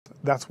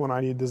That's when I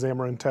need the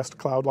Xamarin Test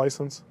Cloud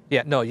license?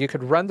 Yeah, no, you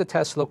could run the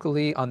test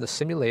locally on the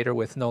simulator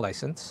with no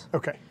license.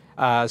 Okay.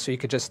 So you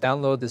could just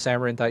download the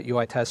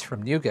Xamarin.ui test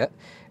from NuGet,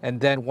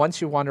 and then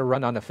once you want to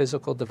run on a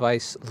physical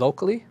device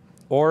locally,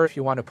 or if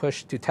you want to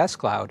push to Test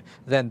Cloud,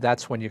 then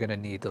that's when you're going to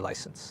need the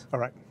license. All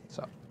right.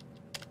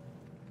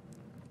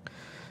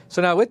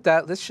 So now with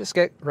that, let's just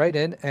get right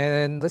in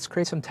and let's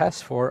create some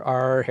tests for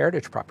our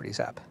Heritage Properties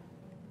app.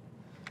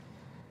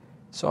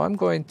 So I'm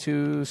going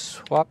to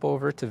swap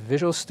over to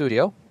Visual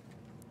Studio.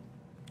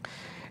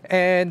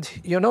 And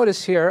you'll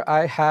notice here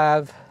I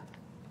have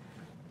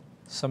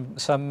the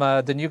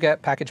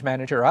NuGet package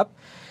manager up.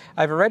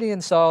 I've already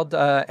installed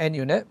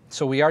NUnit,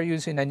 so we are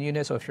using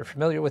NUnit, so if you're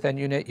familiar with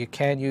NUnit, you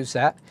can use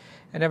that.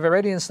 And I've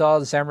already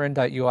installed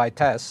Xamarin.ui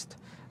test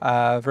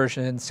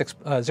version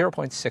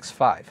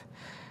 0.65.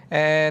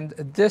 And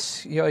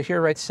this, here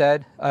here it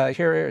says,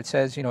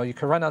 you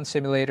can run on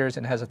simulators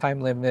and has a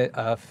time limit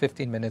of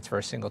 15 minutes for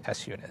a single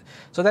test unit.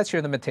 So that's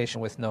your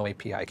limitation with no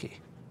API key.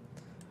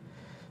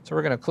 So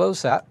we're going to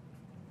close that.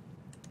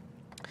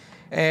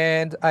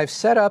 And I've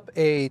set up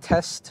a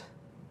test,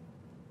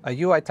 a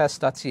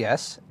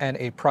UI-test.cs and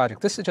a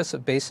project. This is just a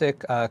basic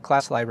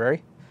class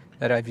library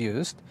that I've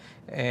used.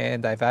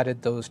 And I've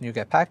added those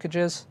NuGet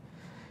packages.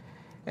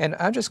 And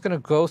I'm just going to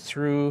go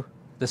through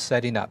the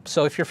setting up.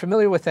 So if you're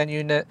familiar with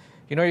NUnit,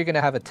 you know you're going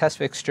to have a test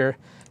fixture.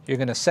 You're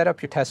going to set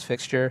up your test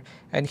fixture.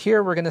 And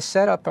here we're going to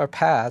set up our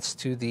paths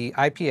to the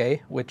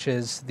IPA, which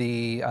is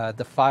the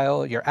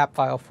file, your app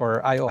file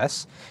for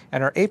iOS,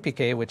 and our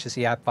APK, which is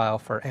the app file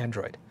for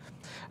Android.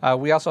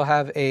 We also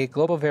have a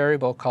global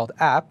variable called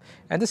app,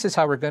 and this is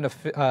how we're going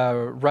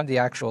to run the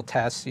actual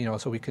test,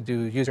 so we could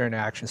do user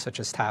interactions such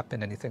as tap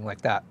and anything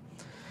like that.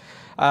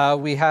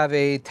 We have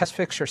a test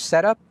fixture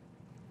setup.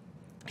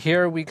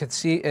 Here we could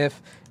see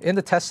if in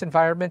the test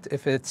environment,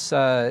 if it's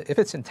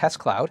in Test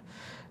Cloud,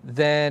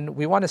 then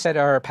we want to set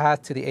our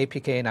path to the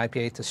APK and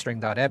IPA to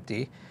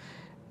string.empty.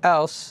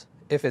 Else,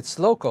 if it's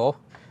local,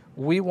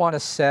 we want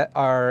to set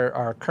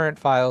our current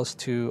files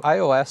to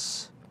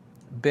iOS,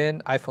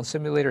 bin, iPhone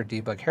simulator,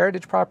 debug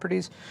heritage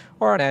properties,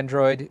 or on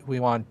Android, we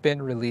want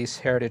bin release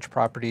heritage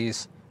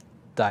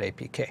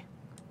properties.apk.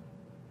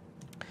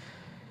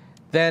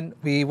 Then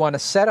we want to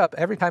set up,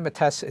 every time a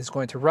test is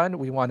going to run,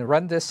 we want to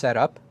run this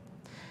setup.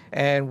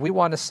 And we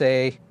want to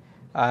say,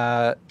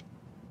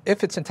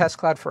 if it's in Test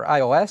Cloud for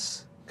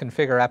iOS,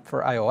 configure app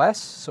for iOS.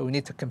 So we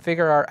need to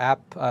configure our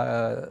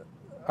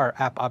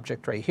app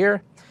object right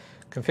here,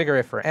 configure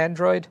it for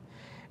Android.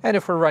 And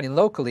if we're running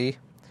locally,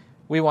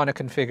 we want to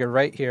configure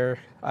right here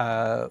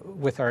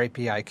with our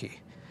API key.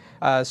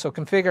 So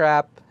configure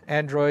app,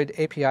 Android,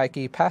 API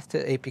key, path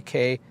to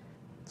APK,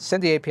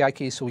 send the API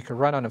key so we can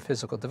run on a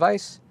physical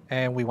device,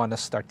 and we want to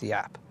start the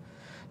app.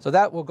 So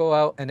that will go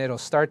out and it'll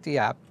start the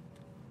app.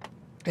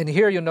 And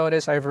here you'll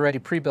notice I've already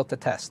pre-built the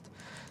test.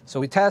 So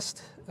we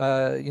test,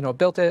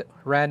 built it,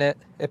 ran it,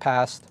 it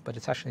passed, but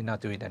it's actually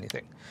not doing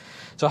anything.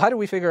 So how do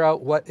we figure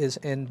out what is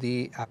in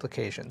the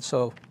application?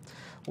 So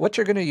what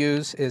you're going to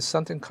use is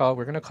something called,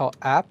 we're going to call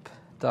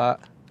app.repl.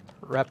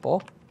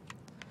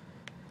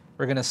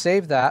 We're going to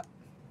save that,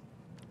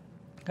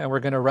 and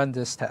we're going to run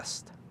this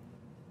test.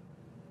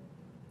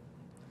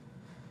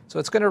 So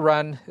it's going to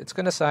run, it's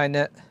going to sign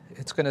it,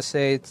 it's going to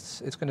say,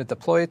 it's going to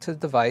deploy it to the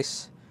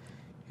device.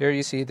 Here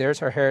you see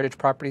there's our Heritage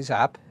Properties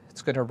app.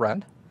 It's going to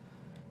run.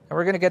 And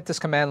we're going to get this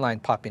command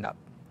line popping up.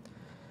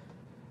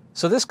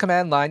 So this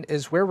command line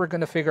is where we're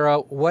going to figure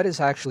out what is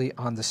actually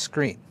on the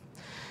screen.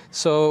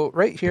 So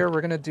right here,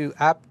 we're going to do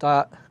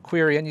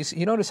app.query. And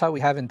you notice how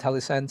we have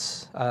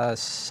IntelliSense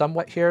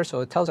somewhat here. So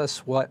it tells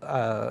us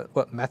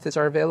what methods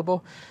are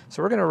available.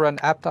 So we're going to run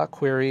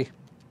app.query,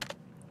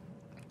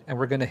 and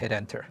we're going to hit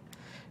enter.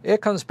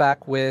 It comes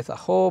back with a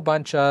whole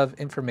bunch of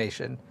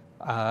information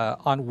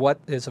on what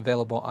is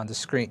available on the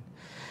screen.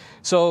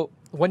 So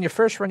when you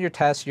first run your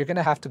test, you're going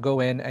to have to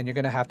go in and you're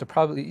going to have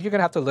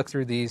to look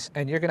through these,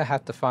 and you're going to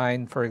have to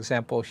find, for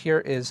example, here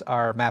is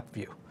our map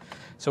view.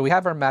 So we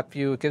have our map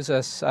view. It gives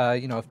us,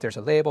 if there's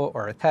a label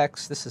or a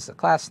text, this is the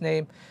class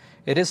name.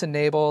 It is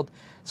enabled.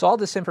 So all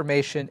this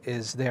information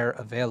is there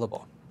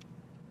available.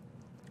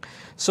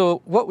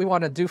 So what we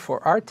want to do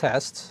for our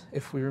tests,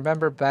 if we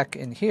remember back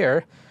in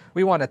here,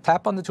 we want to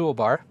tap on the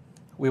toolbar.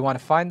 We want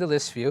to find the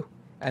list view.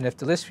 And if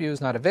the list view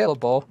is not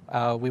available,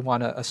 we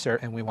want to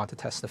assert and we want to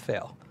test the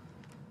fail.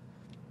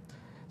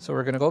 So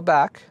we're going to go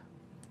back,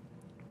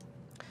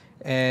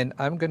 and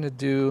I'm going to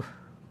do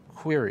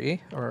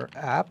query or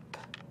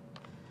app.query.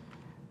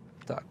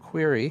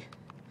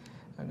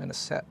 I'm going to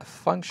set a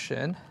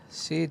function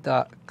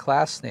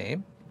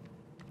c.className,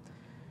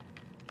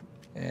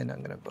 and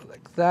I'm going to go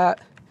like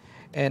that.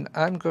 And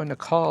I'm going to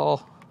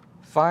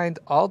find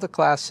all the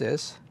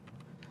classes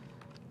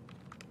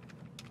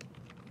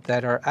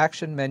that are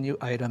action menu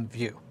item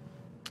view.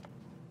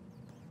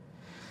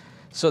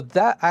 So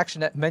that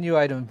action menu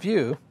item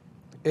view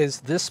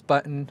is this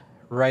button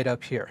right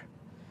up here.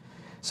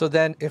 So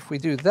then if we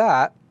do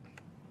that,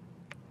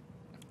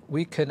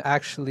 we can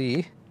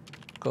actually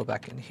go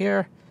back in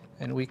here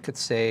and we could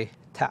say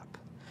tap.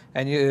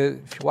 And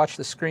if you watch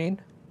the screen,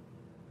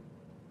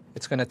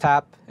 It's going to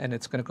tap, and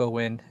it's going to go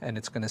in, and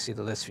it's going to see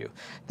the list view.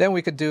 Then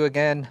we could do,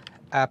 again,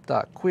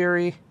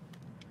 app.query,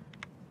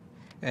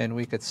 and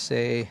we could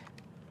say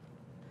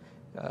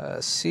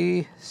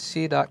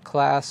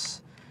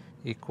c.class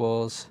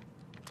equals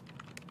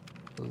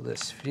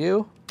list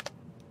view.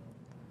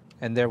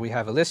 And there we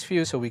have a list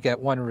view, so we get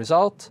one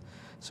result.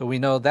 So we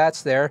know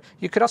that's there.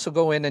 You could also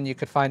go in and you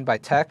could find by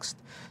text.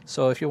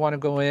 So if you want to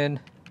go in,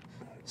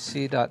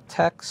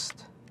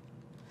 c.text,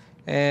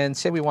 and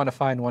say we want to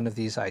find one of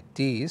these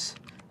IDs,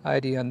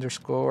 ID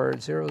underscore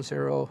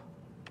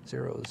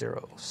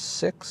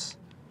 00006.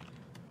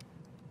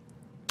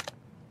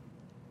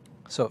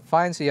 So it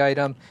finds the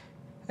item,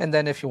 and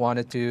then if you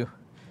wanted to,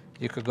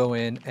 you could go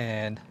in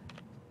and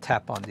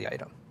tap on the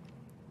item.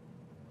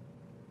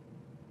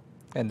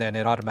 And then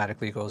it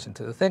automatically goes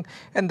into the thing.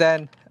 And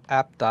then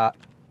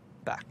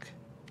app.back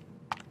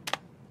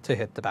to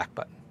hit the back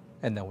button.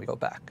 And then we go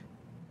back.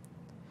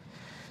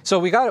 So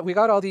we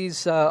got all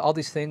these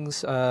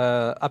things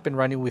up and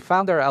running. We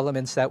found our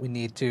elements that we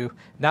need to.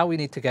 Now we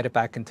need to get it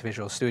back into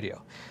Visual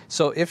Studio.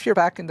 So if you're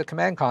back in the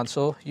command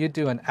console, you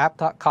do an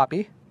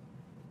app.copy.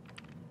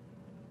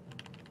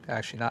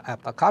 Actually, not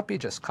app.copy,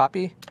 just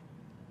copy.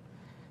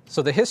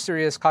 So the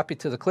history is copied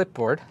to the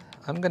clipboard.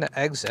 I'm going to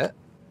exit.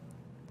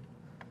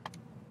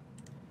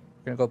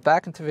 We're going to go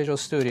back into Visual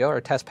Studio,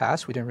 or test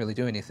pass. We didn't really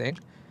do anything.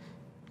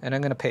 And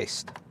I'm going to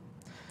paste.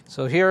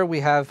 So here we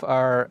have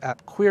our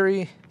app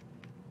query.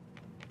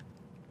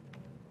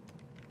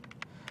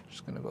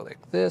 Just going to go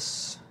like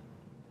this.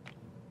 I'm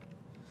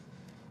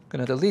going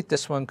to delete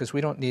this one because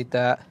we don't need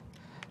that.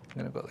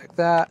 I'm going to go like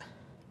that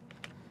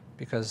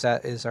because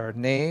that is our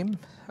name.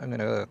 I'm going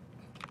to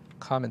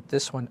comment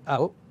this one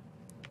out.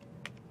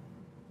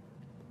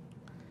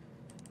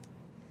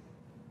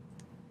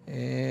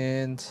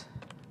 And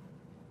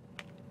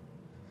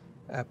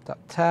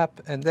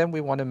app.tap, and then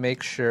we want to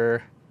make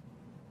sure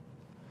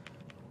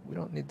we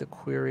don't need the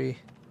query,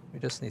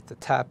 we just need the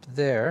tap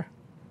there.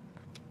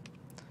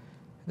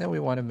 And then we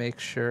want to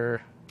make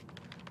sure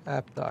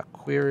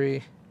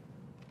app.query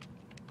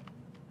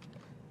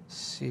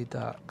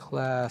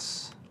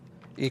c.class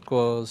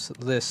equals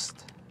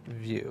list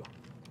view.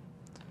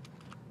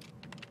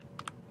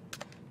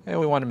 And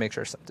we want to make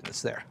sure something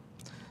is there.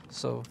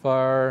 So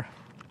var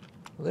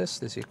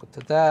list is equal to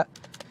that,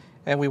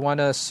 and we want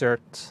to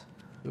assert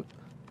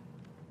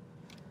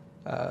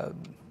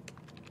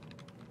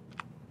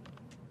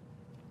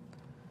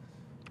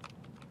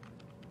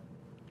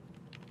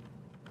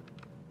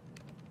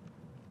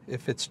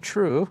if it's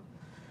true,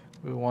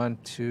 we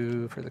want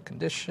to, for the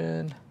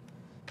condition,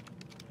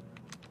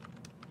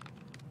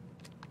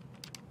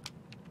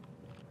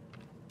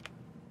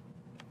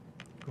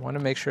 we want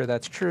to make sure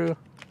that's true.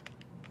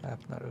 App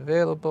not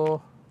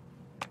available.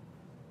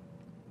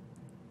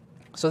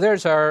 So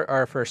there's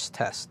our first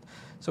test.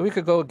 So we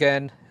could go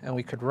again and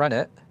we could run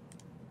it.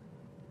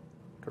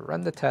 We could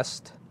run the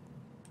test.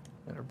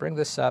 I'm going to bring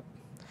this up.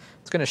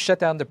 It's going to shut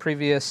down the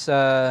previous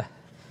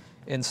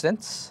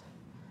instance.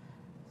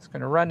 It's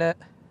going to run it.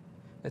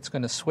 It's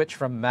going to switch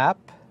from map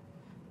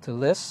to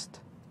list.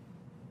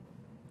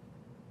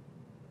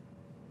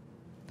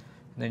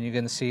 And then you're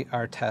going to see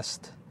our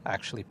test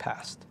actually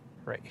passed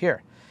right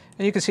here.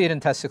 And you can see it in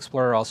Test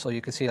Explorer also.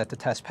 You can see that the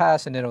test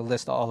passed, and it'll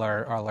list all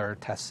our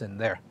tests in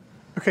there.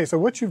 Okay, so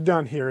what you've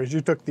done here is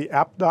you took the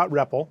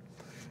app.repl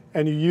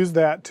and you used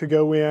that to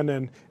go in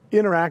and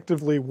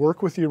interactively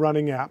work with your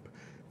running app,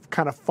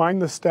 kind of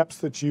find the steps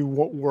that you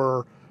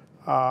were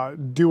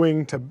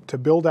doing to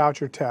build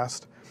out your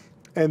test,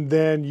 and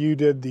then you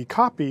did the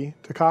copy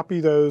to copy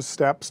those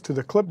steps to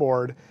the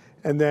clipboard,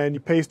 and then you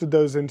pasted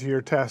those into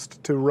your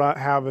test to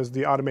have as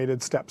the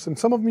automated steps. And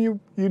some of them you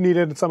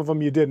needed and some of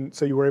them you didn't,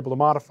 so you were able to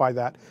modify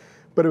that.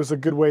 But it was a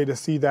good way to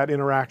see that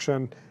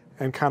interaction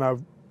and kind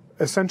of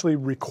essentially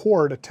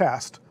record a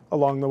test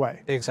along the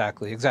way.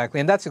 Exactly.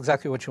 And that's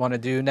exactly what you want to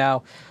do.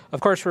 Now, of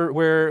course,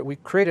 we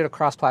created a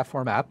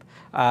cross-platform app.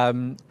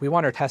 We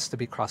want our tests to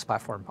be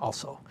cross-platform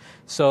also.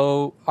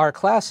 So our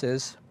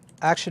classes,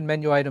 action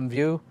menu item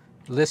view,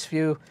 list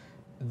view,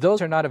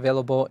 those are not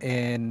available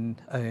in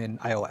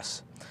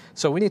iOS.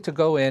 So we need to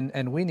go in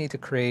and we need to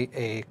create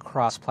a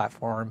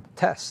cross-platform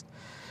test.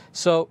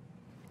 So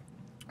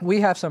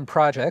we have some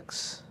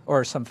projects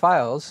or some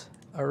files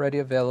already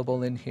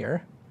available in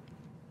here.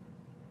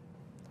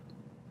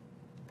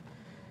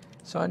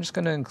 So I'm just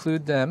going to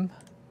include them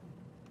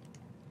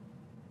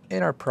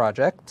in our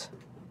project,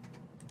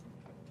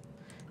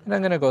 and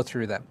I'm going to go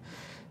through them.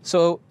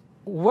 So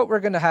what we're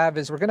going to have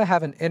is we're going to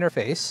have an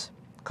interface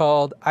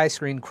called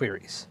iScreen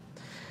queries.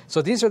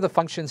 So these are the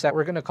functions that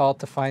we're going to call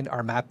to find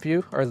our map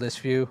view, our list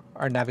view,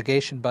 our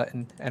navigation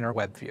button, and our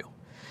web view.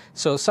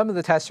 So some of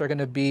the tests are going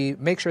to be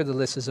make sure the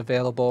list is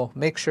available,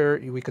 make sure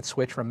we could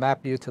switch from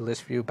map view to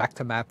list view, back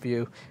to map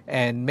view,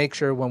 and make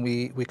sure when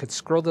we could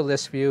scroll the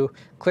list view,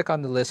 click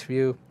on the list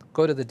view,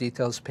 go to the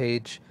details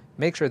page,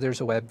 make sure there's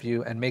a web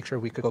view, and make sure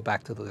we could go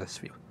back to the list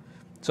view.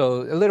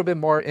 So a little bit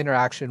more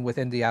interaction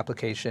within the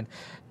application,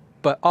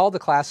 but all the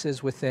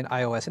classes within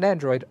iOS and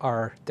Android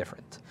are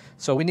different.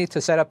 So we need to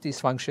set up these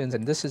functions,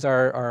 and this is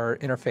our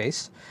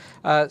interface.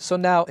 So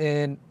now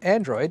in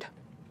Android,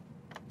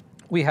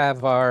 we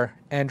have our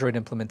Android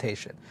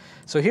implementation.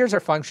 So here's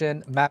our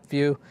function, map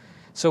view.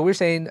 So we're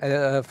saying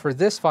for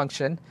this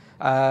function,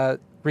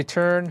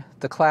 return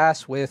the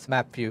class with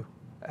map view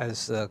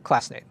as the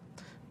class name.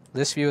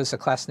 List view is the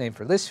class name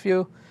for list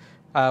view.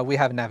 We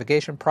have a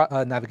navigation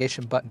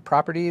button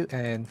property,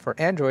 and for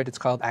Android, it's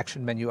called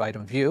action menu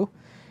item view,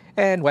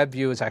 and web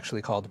view is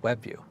actually called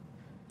web view.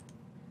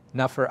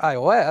 Now for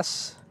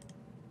iOS,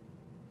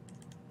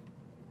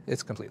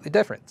 it's completely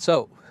different.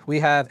 So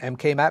we have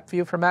MK map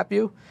view for map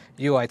view,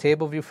 UI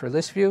table view for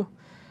list view,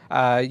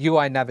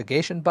 UI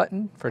navigation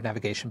button for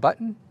navigation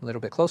button, a little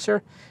bit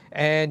closer,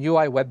 and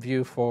UI web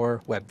view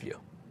for web view.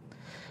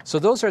 So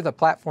those are the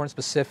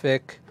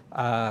platform-specific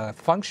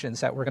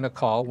functions that we're going to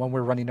call when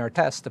we're running our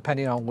tests,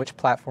 depending on which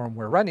platform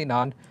we're running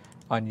on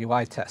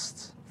UI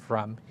tests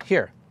from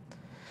here.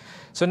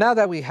 So now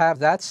that we have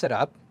that set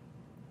up,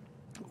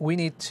 we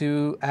need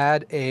to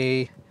add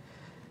a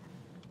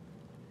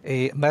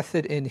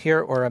method in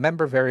here, or a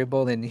member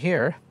variable in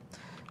here.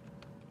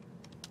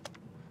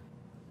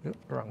 Oops,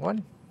 wrong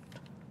one.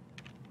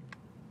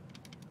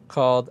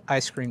 Called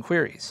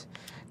iScreenQueries.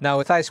 Now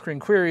with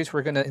iScreenQueries,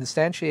 we're going to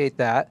instantiate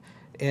that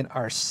in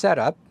our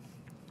setup.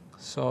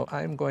 So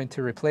I'm going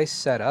to replace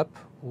setup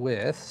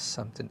with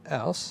something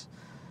else.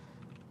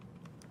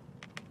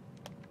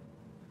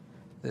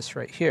 This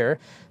right here.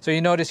 So you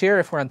notice here,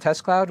 if we're on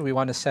Test Cloud, we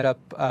want to set up,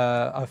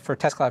 for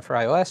Test Cloud for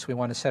iOS, we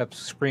want to set up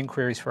screen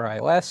queries for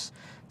iOS,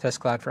 Test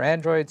Cloud for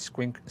Android,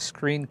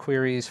 screen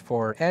queries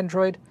for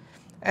Android.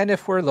 And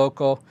if we're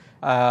local,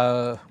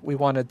 we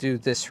want to do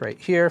this right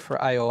here for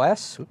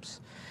iOS.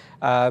 Oops.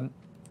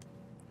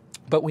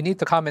 But we need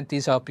to comment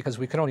these out because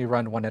we can only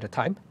run one at a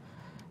time.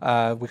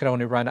 We can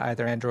only run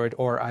either Android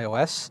or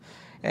iOS.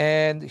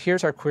 And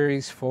here's our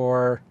queries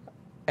for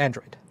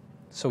Android.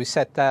 So we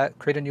set that,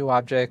 create a new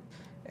object,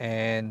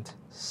 and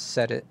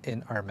set it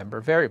in our member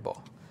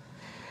variable.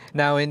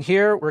 Now in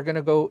here, we're going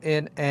to go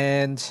in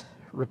and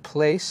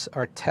replace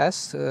our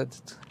tests.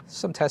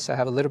 Some tests that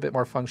have a little bit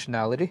more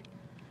functionality.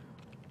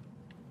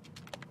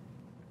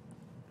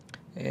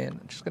 And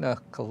I'm just going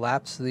to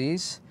collapse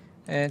these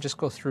and just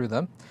go through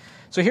them.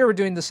 So here we're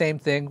doing the same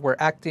thing. We're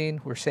acting,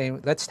 we're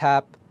saying let's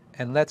tap,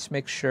 and let's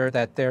make sure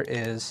that there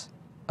is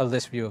a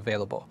list view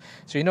available.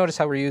 So you notice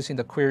how we're using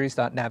the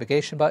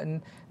queries.navigation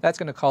button. That's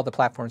going to call the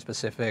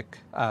platform-specific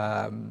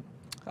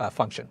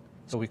function,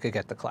 so we could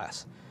get the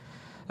class.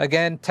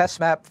 Again, test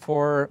map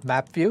for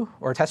map view,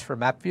 or test for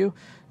map view.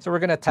 So we're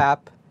going to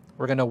tap.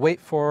 We're going to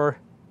wait for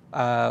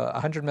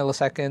 100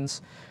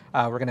 milliseconds.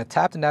 We're going to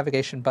tap the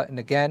navigation button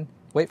again,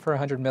 wait for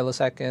 100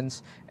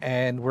 milliseconds,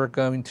 and we're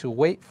going to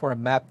wait for a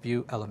map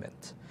view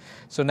element.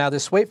 So now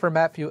this wait for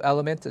map view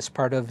element is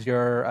part of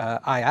your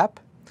iApp,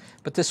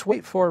 but this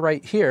wait for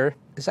right here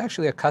is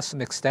actually a custom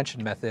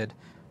extension method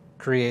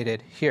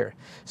created here.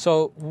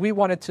 So we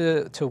wanted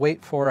to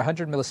wait for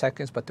 100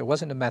 milliseconds, but there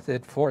wasn't a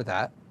method for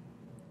that.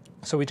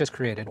 So we just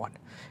created one.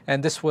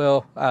 And this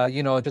will,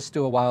 just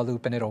do a while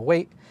loop and it'll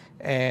wait,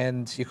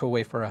 and you could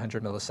wait for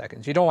 100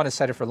 milliseconds. You don't want to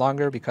set it for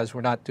longer because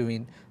we're not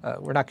giving the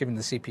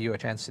CPU a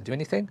chance to do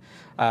anything.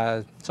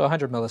 So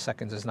 100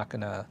 milliseconds is not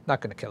gonna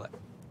kill it.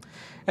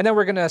 And then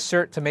we're gonna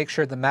assert to make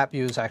sure the map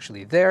view is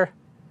actually there,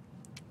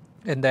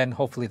 and then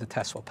hopefully the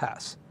test will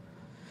pass.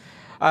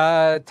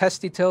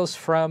 Test details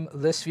from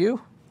list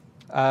view.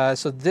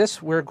 So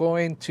this we're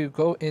going to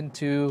go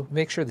into,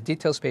 make sure the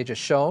details page is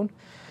shown.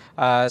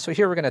 So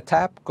here we're going to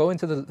tap, go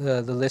into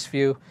the list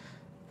view.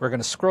 We're going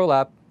to scroll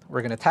up.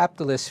 We're going to tap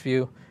the list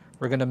view.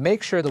 We're going to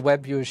make sure the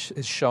web view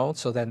is shown,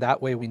 so then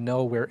that way we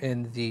know we're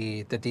in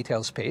the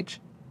details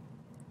page.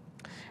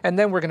 And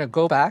then we're going to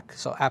go back,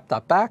 so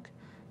app.back,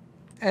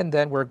 and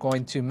then we're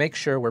going to make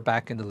sure we're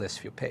back in the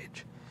list view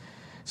page.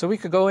 So we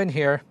could go in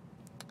here,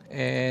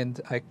 and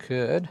I'm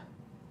going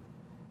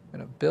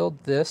to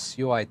build this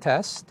UI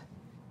test.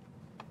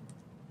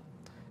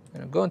 I'm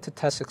going to go into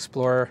Test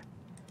Explorer,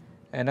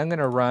 and I'm going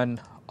to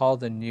run all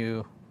the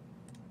new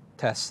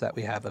tests that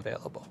we have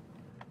available.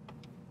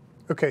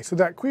 Okay, so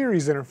that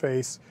queries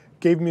interface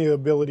gave me the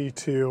ability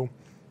to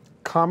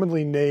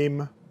commonly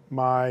name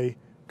my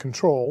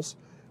controls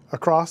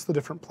across the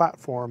different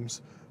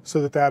platforms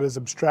so that is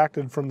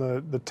abstracted from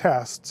the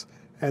tests,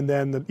 and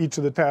then each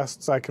of the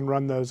tests, I can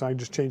run those, I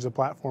just change the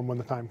platform when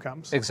the time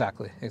comes.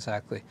 Exactly,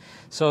 exactly.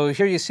 So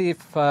here you see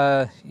if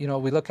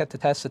we look at the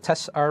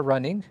tests are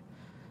running.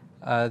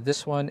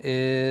 This one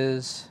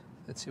is,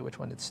 let's see which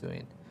one it's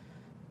doing.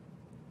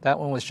 That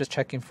one was just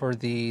checking for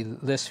the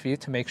list view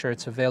to make sure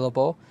it's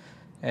available.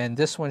 And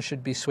this one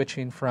should be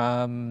switching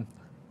from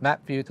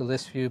map view to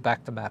list view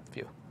back to map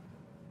view.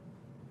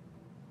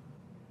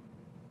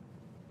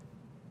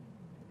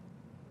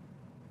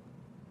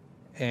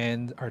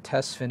 And our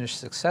test finished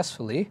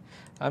successfully.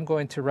 I'm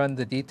going to run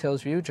the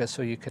details view just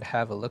so you could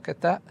have a look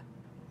at that.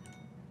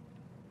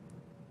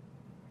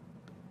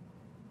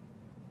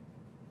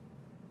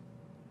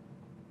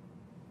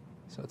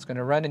 So it's going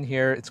to run in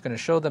here. It's going to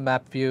show the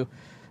map view.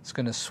 It's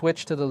going to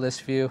switch to the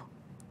list view.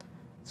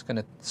 It's going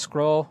to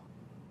scroll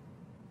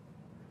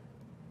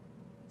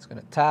It's going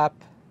to tap,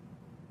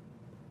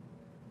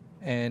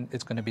 and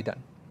it's going to be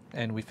done.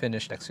 And we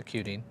finished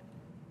executing,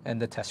 and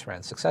the test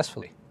ran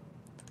successfully.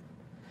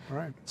 All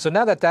right. So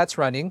now that that's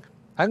running,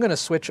 I'm going to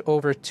switch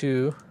over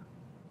to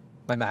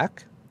my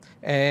Mac,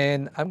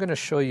 and I'm going to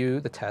show you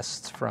the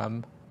tests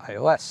from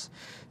iOS.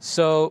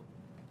 So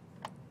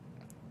I'm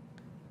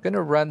going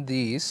to run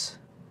these.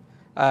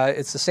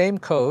 It's the same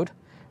code,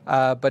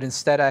 but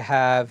instead I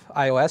have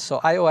iOS. So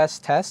iOS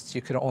tests,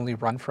 you can only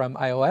run from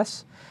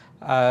iOS.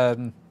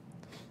 So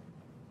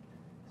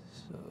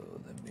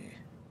let me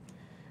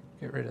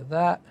get rid of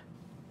that.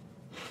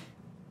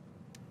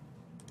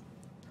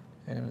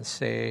 I'm going to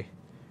say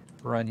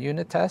run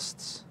unit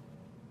tests.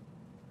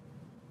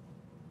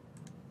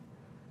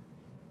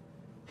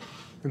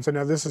 And so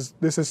now this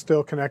is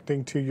still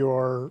connecting to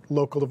your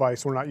local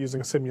device. We're not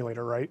using a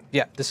simulator, right?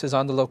 Yeah, this is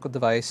on the local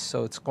device,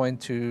 so it's going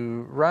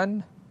to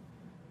run.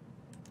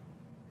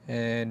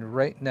 And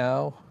right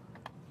now,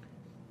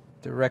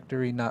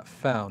 directory not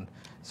found.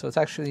 So it's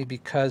actually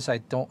because I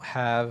don't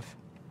have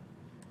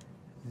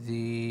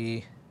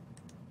the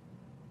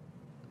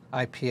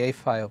IPA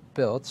file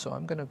built. So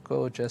I'm going to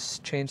go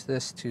just change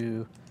this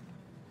to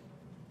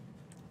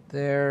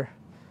there.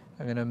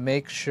 I'm going to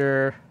make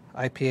sure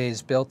IPA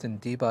is built in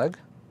debug.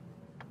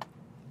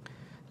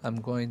 I'm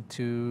going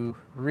to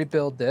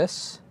rebuild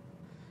this.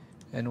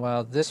 And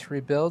while this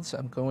rebuilds,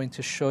 I'm going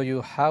to show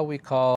you how we call